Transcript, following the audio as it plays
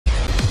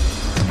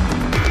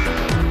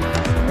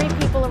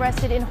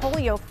arrested in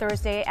Holyoke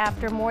Thursday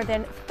after more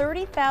than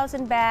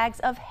 30,000 bags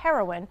of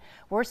heroin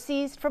were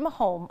seized from a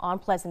home on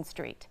Pleasant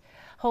Street.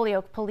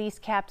 Holyoke Police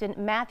Captain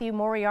Matthew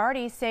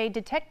Moriarty say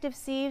detectives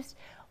seized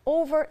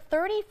over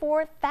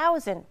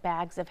 34,000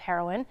 bags of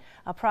heroin,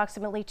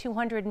 approximately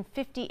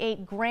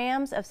 258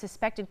 grams of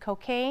suspected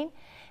cocaine,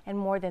 and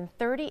more than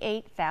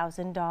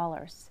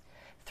 $38,000.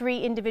 3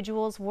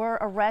 individuals were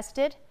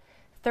arrested: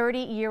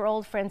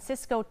 30-year-old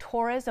Francisco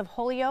Torres of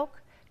Holyoke,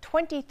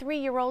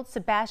 23-year-old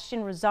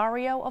Sebastian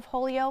Rosario of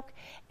Holyoke,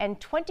 and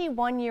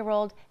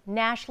 21-year-old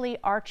Nashley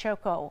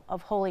Archoco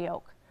of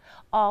Holyoke.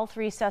 All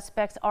 3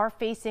 suspects are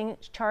facing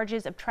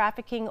charges of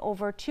trafficking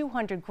over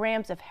 200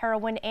 grams of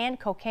heroin and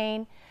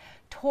cocaine.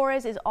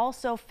 Torres is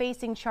also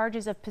facing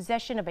charges of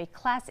possession of a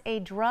Class A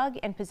drug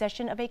and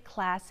possession of a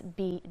Class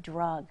B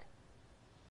drug.